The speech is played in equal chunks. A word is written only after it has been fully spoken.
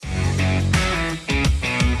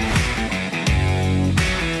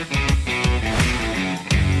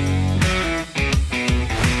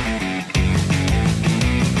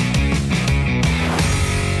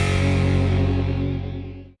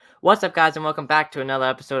What's up, guys, and welcome back to another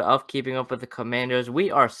episode of Keeping Up with the Commanders.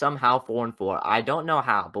 We are somehow 4-4. I don't know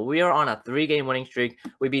how, but we are on a 3-game winning streak.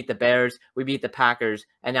 We beat the Bears, we beat the Packers,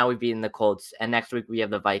 and now we've beaten the Colts. And next week we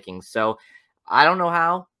have the Vikings. So I don't know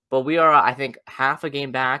how, but we are, I think, half a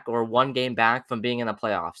game back or 1 game back from being in the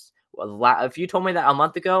playoffs. If you told me that a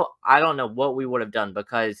month ago, I don't know what we would have done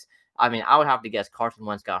because, I mean, I would have to guess Carson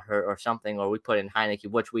Wentz got hurt or something, or we put in Heineke,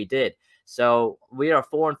 which we did. So we are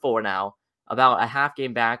 4-4 now, about a half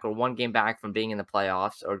game back or 1 game back from being in the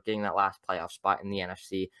playoffs or getting that last playoff spot in the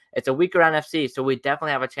NFC. It's a weaker NFC, so we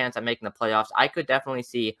definitely have a chance at making the playoffs. I could definitely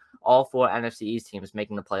see all 4 NFC East teams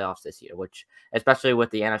making the playoffs this year, which, especially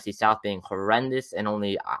with the NFC South being horrendous, and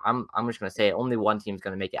I'm just going to say only one team's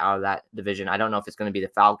going to make it out of that division. I don't know if it's going to be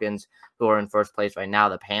the Falcons, who are in first place right now,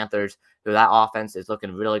 the Panthers, who that offense is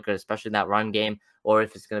looking really good, especially that run game, or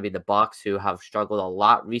if it's going to be the Bucs, who have struggled a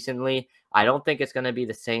lot recently. I don't think it's going to be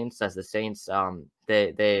the Saints, as the Saints,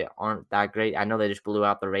 they aren't that great. I know they just blew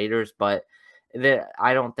out the Raiders, but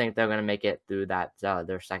I don't think they're going to make it through that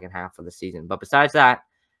their second half of the season. But besides that,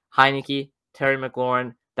 Heineke, Terry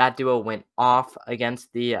McLaurin, that duo went off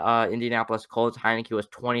against the Indianapolis Colts. Heineke was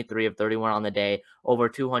 23 of 31 on the day, over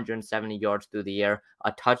 270 yards through the air,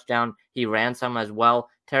 a touchdown. He ran some as well.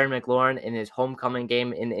 Terry McLaurin, in his homecoming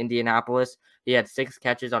game in Indianapolis, he had 6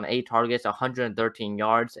 catches on 8 targets, 113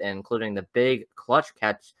 yards, including the big clutch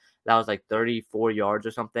catch that was like 34 yards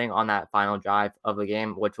or something on that final drive of the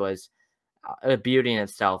game, which was a beauty in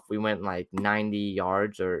itself. We went like 90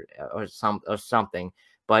 yards or something.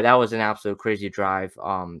 But that was an absolute crazy drive.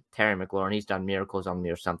 Terry McLaurin, he's done miracles on me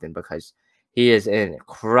or something, because he is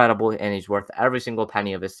incredible and he's worth every single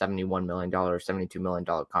penny of his $71 million or $72 million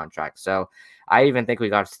contract. So I even think we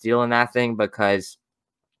got a steal in that thing, because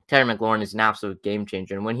Terry McLaurin is an absolute game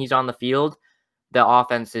changer. And when he's on the field, the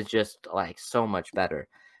offense is just like so much better.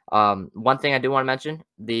 One thing I do want to mention,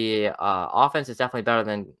 the offense is definitely better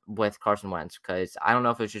than with Carson Wentz, because I don't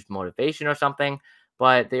know if it's just motivation or something,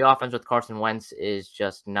 but the offense with Carson Wentz is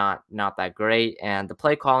just not that great, and the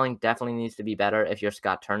play calling definitely needs to be better if you're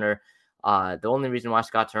Scott Turner. The only reason why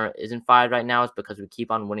Scott Turner isn't fired right now is because we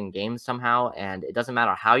keep on winning games somehow, and it doesn't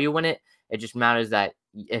matter how you win it. It just matters that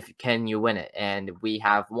can you win it, and we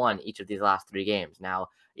have won each of these last 3 games. Now,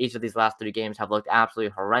 each of these last 3 games have looked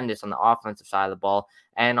absolutely horrendous on the offensive side of the ball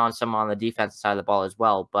and on the defensive side of the ball as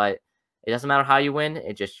well. But it doesn't matter how you win.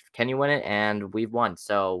 It just, can you win it? And we've won.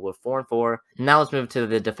 So we're 4-4. Now let's move to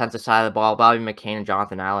the defensive side of the ball. Bobby McCain and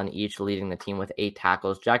Jonathan Allen each leading the team with 8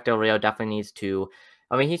 tackles. Jack Del Rio definitely needs to,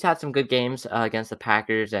 I mean, he's had some good games against the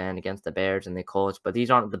Packers and against the Bears and the Colts, but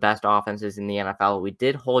these aren't the best offenses in the NFL. We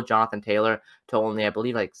did hold Jonathan Taylor to only, I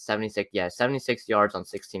believe, like 76 yards on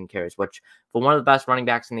 16 carries, which for one of the best running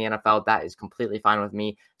backs in the NFL, that is completely fine with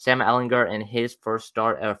me. Sam Ehlinger, in his first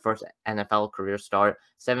NFL career start,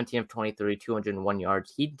 17 of 23, 201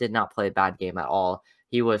 yards. He did not play a bad game at all.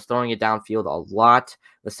 He was throwing it downfield a lot.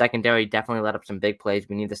 The secondary definitely let up some big plays.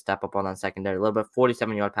 We need to step up on that secondary a little bit.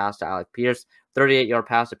 47-yard pass to Alec Pierce, 38-yard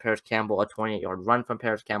pass to Paris Campbell, a 28-yard run from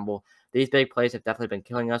Paris Campbell. These big plays have definitely been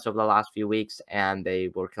killing us over the last few weeks, and they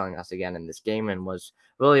were killing us again in this game, and was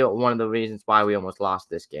really one of the reasons why we almost lost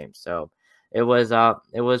this game. So it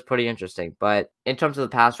was pretty interesting. But in terms of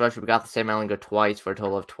the pass rush, we got the Sam Ehlinger twice for a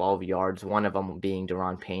total of 12 yards. One of them being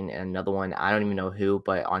Daron Payne, and another one, I don't even know who,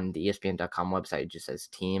 but on the ESPN.com website, it just says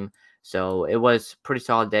team. So it was a pretty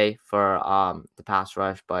solid day for the pass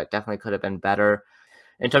rush, but definitely could have been better.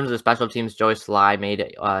 In terms of the special teams, Joey Sly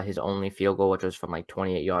made his only field goal, which was from like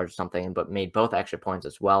 28 yards or something, but made both extra points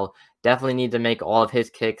as well. Definitely need to make all of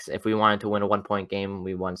his kicks if we wanted to win a 1-point game.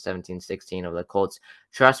 We won 17-16 over the Colts.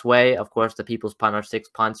 Tress Way, of course, the people's punter, 6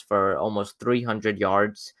 punts for almost 300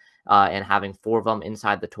 yards and having 4 of them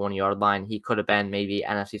inside the 20-yard line. He could have been maybe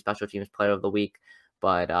NFC Special Teams Player of the Week,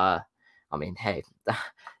 but I mean, hey,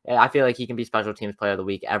 I feel like he can be Special Teams Player of the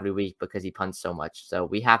Week every week because he punts so much. So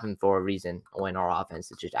we have him for a reason when our offense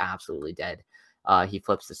is just absolutely dead. He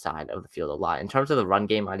flips the side of the field a lot. In terms of the run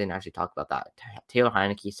game, I didn't actually talk about that. Taylor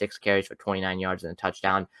Heineke, 6 carries for 29 yards and a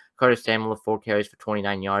touchdown. Curtis Samuel, 4 carries for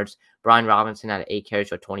 29 yards. Brian Robinson had 8 carries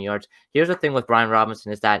for 20 yards. Here's the thing with Brian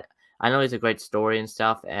Robinson is that I know he's a great story and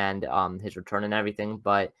stuff, and his return and everything,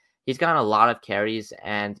 but he's gotten a lot of carries,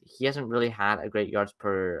 and he hasn't really had a great yards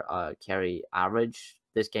per carry average.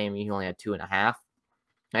 This game, he only had 2.5.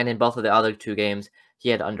 And in both of the other 2 games, he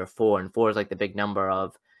had under 4. And 4 is like the big number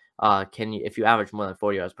of, if you average more than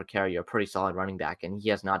 4 yards per carry, you're a pretty solid running back. And he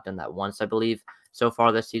has not done that once, I believe, so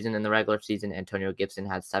far this season. In the regular season, Antonio Gibson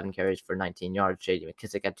had 7 carries for 19 yards. J.D.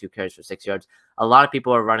 McKissick had 2 carries for 6 yards. A lot of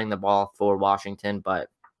people are running the ball for Washington, but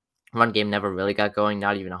run game never really got going,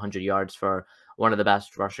 not even 100 yards for one of the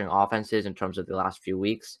best rushing offenses in terms of the last few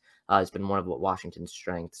weeks. It's been one of Washington's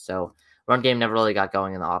strengths. So run game never really got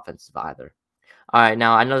going in the offensive either. All right,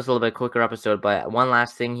 now I know it's a little bit quicker episode, but one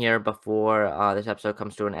last thing here before this episode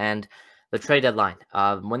comes to an end: the trade deadline.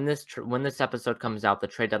 When this episode comes out, the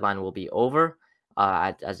trade deadline will be over.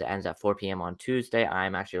 As it ends at 4 p.m. on Tuesday.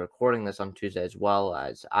 I'm actually recording this on Tuesday as well.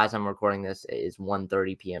 As I'm recording this, it is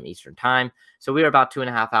 1:30 p.m. Eastern time. So we are about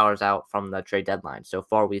 2.5 hours out from the trade deadline. So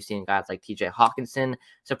far, we've seen guys like T.J. Hawkinson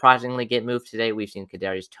surprisingly get moved today. We've seen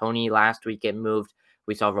Kadarius Toney last week get moved.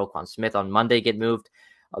 We saw Roquan Smith on Monday get moved.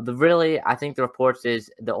 I think the reports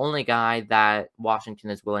is the only guy that Washington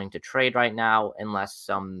is willing to trade right now, unless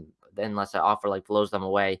an offer like blows them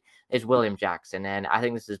away, is William Jackson. And I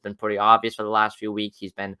think this has been pretty obvious for the last few weeks.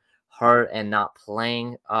 He's been hurt and not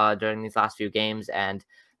playing during these last few games. And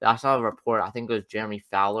I saw a report, I think it was Jeremy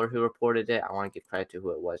Fowler who reported it. I want to give credit to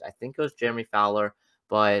who it was. I think it was Jeremy Fowler,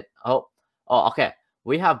 but okay.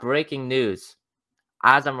 We have breaking news.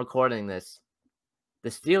 As I'm recording this, the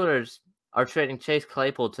Steelers are trading Chase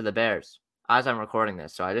Claypool to the Bears as I'm recording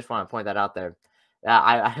this. So I just want to point that out there.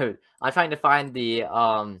 I'm trying to find the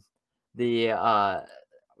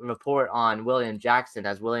report on William Jackson.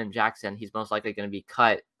 As William Jackson, he's most likely going to be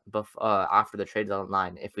cut after the trade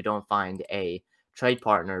deadline if we don't find a trade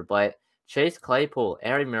partner. But Chase Claypool,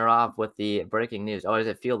 Aaron Mirov with the breaking news. Oh, is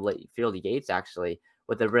it Field Yates actually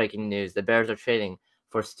with the breaking news? The Bears are trading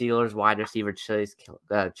for Steelers wide receiver Chase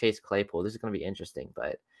Claypool. This is going to be interesting,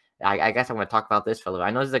 but I guess I'm going to talk about this for a little bit.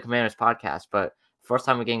 I know this is a Commanders podcast, but first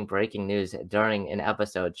time we're getting breaking news during an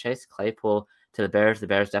episode. Chase Claypool to the Bears. The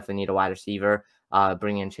Bears definitely need a wide receiver.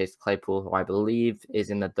 Bringing in Chase Claypool, who I believe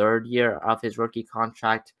is in the third year of his rookie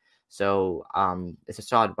contract. So it's a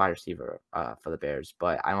solid wide receiver for the Bears,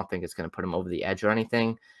 but I don't think it's going to put him over the edge or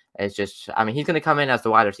anything. It's just, I mean, he's going to come in as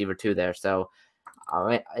the wide receiver too there. So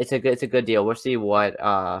it's a good deal. We'll see what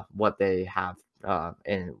they have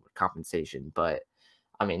in compensation, but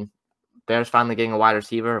I mean, Bears finally getting a wide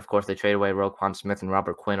receiver. Of course, they traded away Roquan Smith and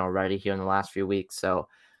Robert Quinn already here in the last few weeks. So,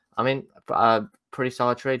 I mean, pretty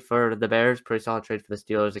solid trade for the Bears. Pretty solid trade for the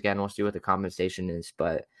Steelers. Again, we'll see what the compensation is.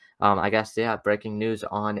 But I guess, yeah, breaking news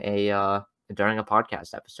on during a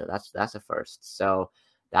podcast episode. That's a first. So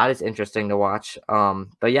that is interesting to watch.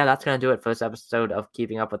 But yeah, that's gonna do it for this episode of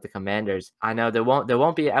Keeping Up with the Commanders. I know there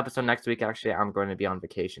won't be an episode next week. Actually, I'm going to be on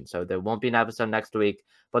vacation, so there won't be an episode next week.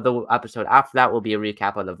 But the episode after that will be a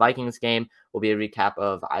recap of the Vikings game. Will be a recap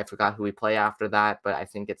of, I forgot who we play after that, but I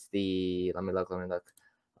think it's the let me look.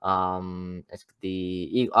 It's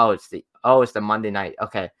the Monday night.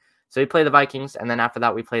 Okay, so we play the Vikings, and then after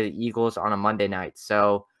that we play the Eagles on a Monday night.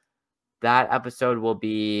 So that episode will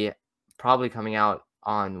be probably coming out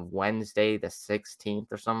on Wednesday the 16th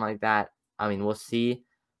or something like that. I mean, we'll see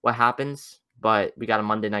what happens, but we got a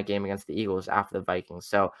Monday night game against the Eagles after the Vikings.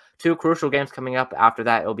 So 2 crucial games coming up. After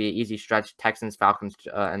that, it'll be an easy stretch: Texans, Falcons,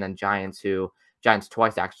 and then Giants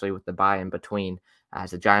twice actually with the bye in between,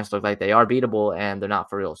 as the Giants look like they are beatable and they're not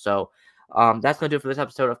for real. So that's going to do it for this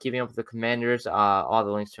episode of Keeping Up with the Commanders. All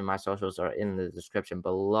the links to my socials are in the description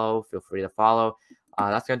below. Feel free to follow.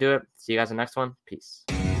 That's going to do it. See you guys in the next one. Peace.